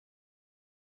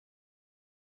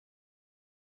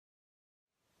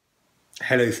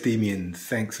Hello Steamians,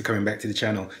 thanks for coming back to the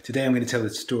channel. Today I'm going to tell the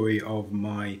story of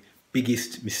my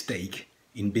biggest mistake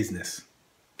in business.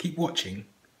 Keep watching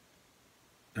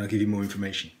and I'll give you more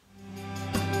information.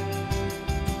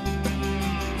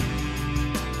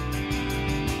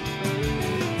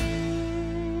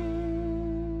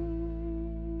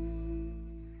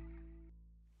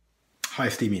 Hi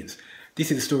Steamians,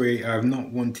 this is a story I've not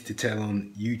wanted to tell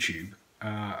on YouTube.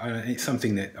 It's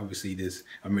something that obviously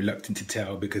I'm reluctant to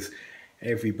tell because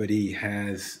everybody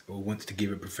has or wants to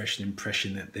give a professional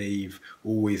impression that they've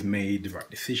always made the right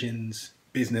decisions,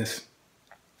 business,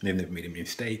 they've never made any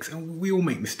mistakes. And we all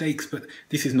make mistakes, but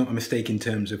this is not a mistake in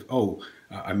terms of,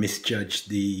 I misjudged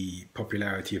the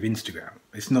popularity of Instagram.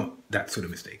 It's not that sort of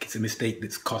mistake. It's a mistake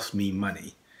that's cost me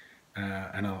money.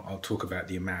 And I'll talk about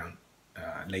the amount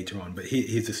later on. But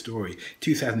here's the story.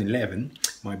 2011,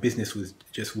 my business was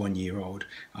just 1 year old.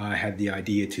 I had the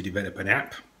idea to develop an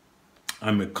app.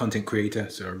 I'm a content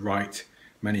creator, so I write,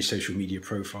 manage social media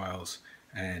profiles,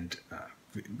 and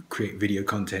create video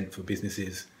content for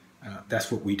businesses.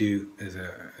 That's what we do as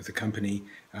a company.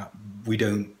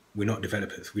 We're not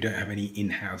developers. We don't have any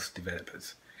in-house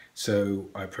developers. So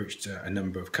I approached a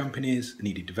number of companies,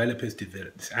 needed developers to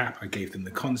develop this app. I gave them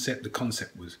the concept. The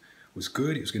concept was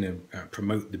good. It was going to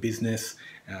promote the business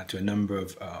to a number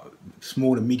of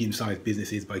small and medium-sized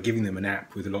businesses by giving them an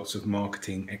app with lots of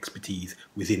marketing expertise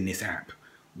within this app.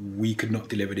 We could not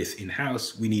deliver this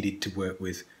in-house. We needed to work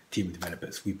with a team of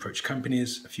developers. We approached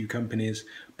companies, a few companies,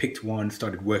 picked one,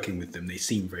 started working with them. They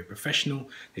seemed very professional.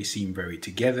 They seemed very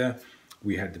together.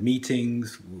 We had the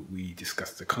meetings. We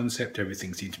discussed the concept.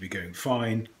 Everything seemed to be going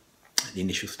fine at the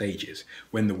initial stages.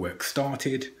 When the work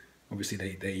started,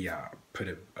 obviously, they put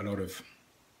a lot of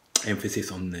emphasis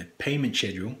on the payment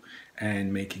schedule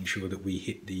and making sure that we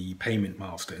hit the payment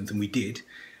milestones, and we did.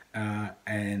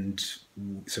 And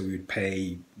so we would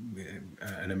pay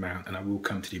an amount, and I will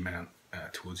come to the amount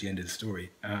towards the end of the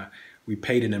story. We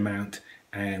paid an amount,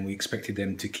 and we expected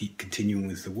them to keep continuing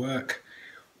with the work.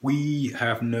 We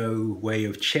have no way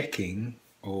of checking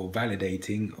or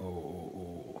validating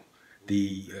or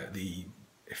the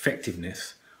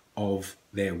effectiveness of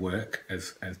their work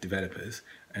as developers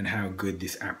and how good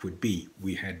this app would be.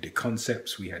 We had the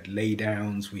concepts, we had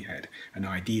laydowns, we had an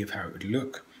idea of how it would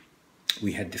look,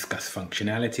 we had discussed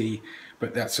functionality,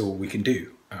 but that's all we can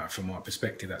do from our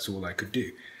perspective. That's all I could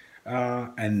do.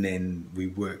 And then we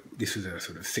worked. This was a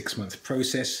sort of 6-month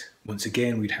process. Once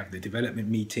again, we'd have the development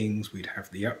meetings, we'd have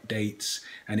the updates,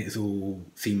 and it all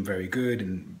seemed very good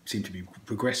and seemed to be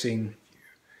progressing.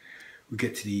 We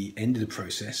get to the end of the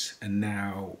process, and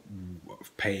now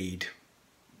I've paid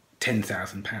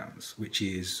 £10,000, which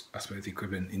is, I suppose,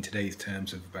 equivalent in today's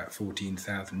terms of about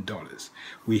 $14,000.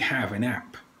 We have an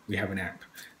app. We have an app.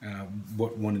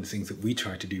 One of the things that we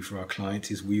try to do for our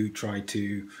clients is we try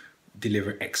to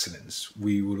deliver excellence.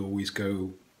 We will always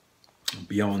go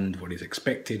beyond what is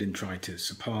expected and try to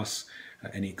surpass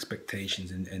any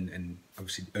expectations and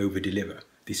obviously over deliver.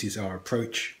 This is our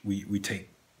approach. We take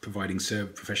providing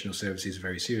professional services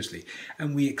very seriously,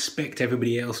 and we expect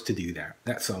everybody else to do that.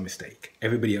 That's our mistake.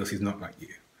 Everybody else is not like you.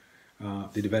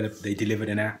 They delivered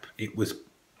an app. It was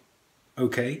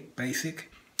okay,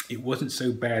 basic. It wasn't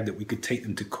so bad that we could take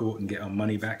them to court and get our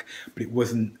money back, but it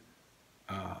wasn't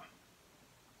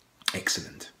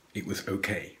excellent. It was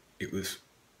okay. It was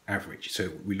average.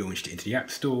 So we launched it into the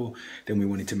App Store. Then we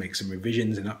wanted to make some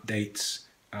revisions and updates,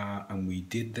 and we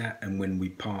did that. And when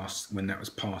that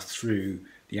was passed through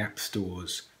the App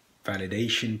Store's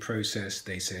validation process,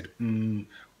 they said,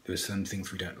 there were some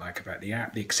things we don't like about the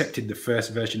app. They accepted the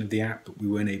first version of the app, but we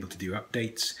weren't able to do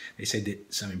updates. They said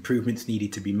that some improvements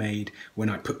needed to be made. When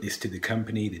I put this to the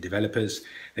company, the developers,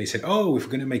 they said, oh, if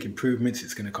we're going to make improvements,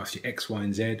 it's going to cost you X, Y,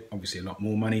 and Z, obviously a lot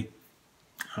more money.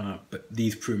 But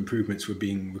these improvements were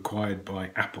being required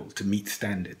by Apple to meet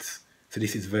standards. So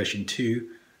this is version 2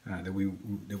 that we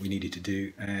needed to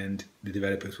do, and the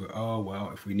developers were, oh,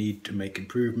 well, if we need to make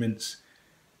improvements,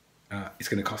 it's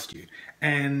going to cost you.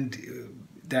 And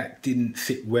that didn't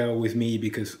sit well with me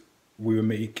because we were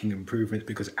making improvements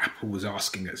because Apple was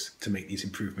asking us to make these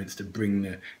improvements to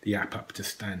bring the app up to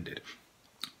standard.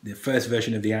 The first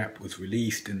version of the app was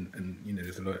released, and you know,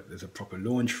 there's a proper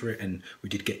launch for it, and we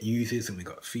did get users and we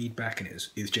got feedback, and it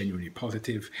was genuinely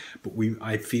positive. But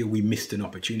I feel we missed an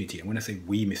opportunity, and when I say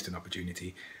we missed an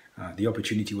opportunity, the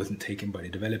opportunity wasn't taken by the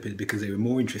developers because they were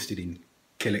more interested in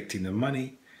collecting the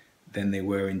money than they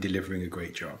were in delivering a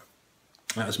great job.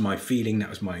 That was my feeling, that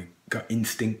was my gut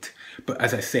instinct. But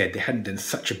as I said, they hadn't done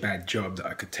such a bad job that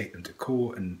I could take them to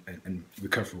court and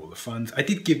recover all the funds. I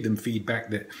did give them feedback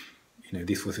that, you know,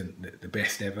 this wasn't the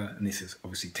best ever, and this is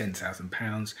obviously £10,000.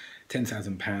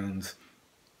 £10,000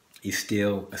 is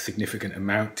still a significant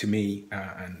amount to me,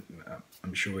 and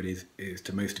I'm sure it is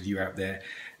to most of you out there.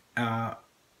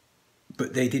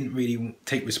 But they didn't really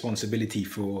take responsibility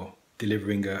for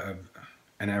delivering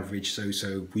an average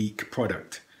so-so weak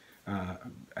product.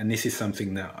 And this is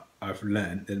something that I've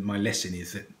learned, that my lesson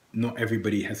is that not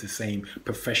everybody has the same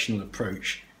professional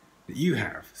approach that you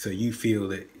have. So you feel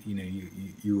that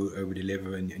you will over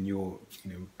deliver, and you're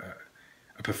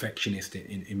a perfectionist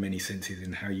in many senses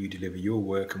in how you deliver your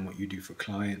work and what you do for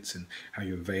clients and how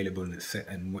you're available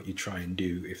and what you try and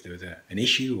do if there's an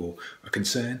issue or a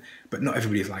concern. But not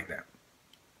everybody is like that.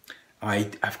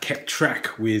 I've kept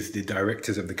track with the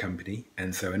directors of the company,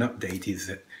 and so an update is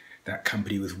that that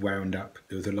company was wound up.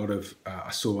 There was a lot of, I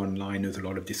saw online, there was a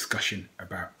lot of discussion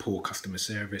about poor customer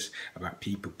service, about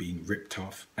people being ripped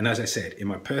off. And as I said, in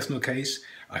my personal case,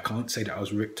 I can't say that I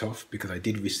was ripped off because I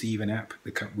did receive an app.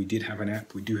 We did have an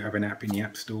app. We do have an app in the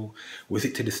App Store. Was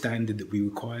it to the standard that we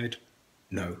required?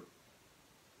 No.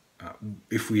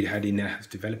 If we'd had in-house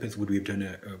developers, would we have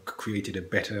done created a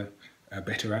better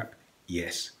app?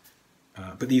 Yes.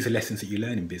 But these are lessons that you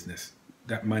learn in business.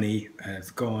 That money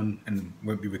has gone and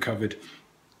won't be recovered.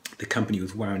 The company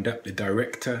was wound up. The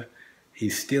director,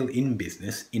 he's still in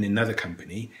business in another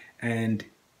company, and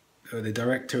the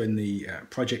director and the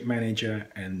project manager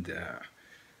and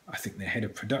I think the head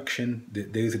of production,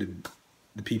 those are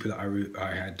the people that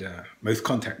I had most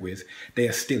contact with. They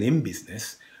are still in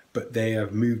business, but they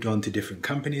have moved on to different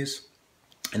companies,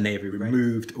 and they have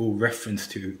removed all reference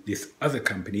to this other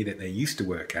company that they used to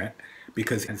work at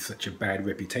because it has such a bad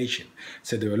reputation.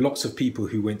 So there are lots of people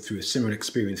who went through a similar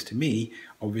experience to me,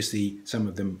 obviously some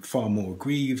of them far more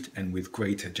aggrieved and with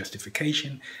greater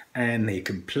justification, and they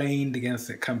complained against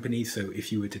that company. So if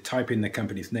you were to type in the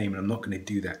company's name, and I'm not going to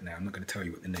do that now, I'm not going to tell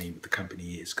you what the name of the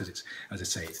company is because it's, as I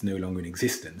say, it's no longer in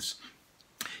existence,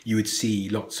 you would see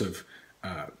lots of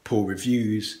poor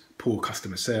reviews, poor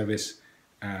customer service,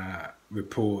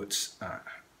 reports,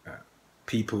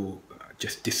 people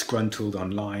just disgruntled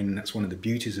online. And that's one of the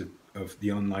beauties of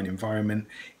the online environment.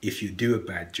 If you do a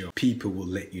bad job, people will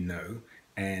let you know,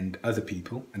 and other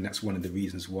people, and that's one of the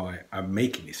reasons why I'm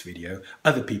making this video,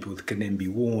 other people can then be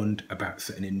warned about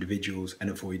certain individuals and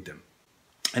avoid them.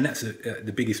 And that's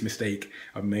the biggest mistake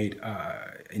I've made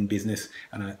in business,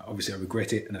 and obviously I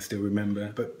regret it and I still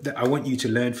remember. But I want you to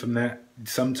learn from that.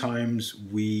 Sometimes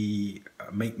we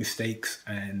make mistakes,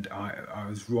 and I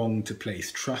was wrong to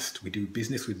place trust. We do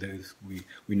business with those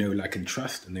we know, like, and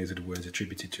trust, and those are the words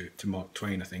attributed to Mark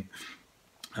Twain, I think.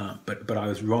 But I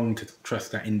was wrong to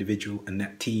trust that individual and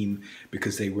that team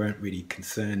because they weren't really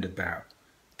concerned about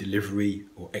delivery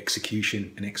or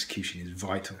execution, and execution is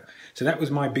vital. So that was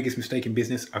my biggest mistake in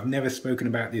business. I've never spoken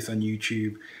about this on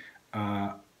YouTube.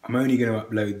 I'm only going to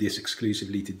upload this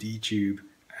exclusively to DTube,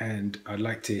 and I'd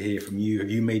like to hear from you.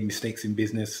 Have you made mistakes in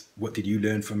business? What did you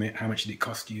learn from it? How much did it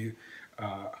cost you?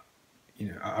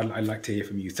 I'd like to hear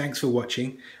from you. Thanks for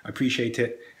watching. I appreciate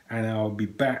it, and I'll be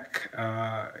back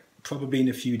probably in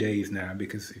a few days now,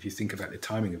 because if you think about the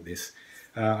timing of this,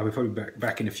 I'll be probably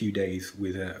back in a few days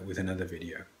with another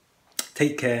video.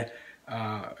 Take care,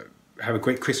 have a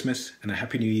great Christmas and a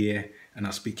Happy New Year, and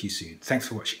I'll speak to you soon. Thanks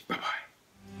for watching. Bye-bye.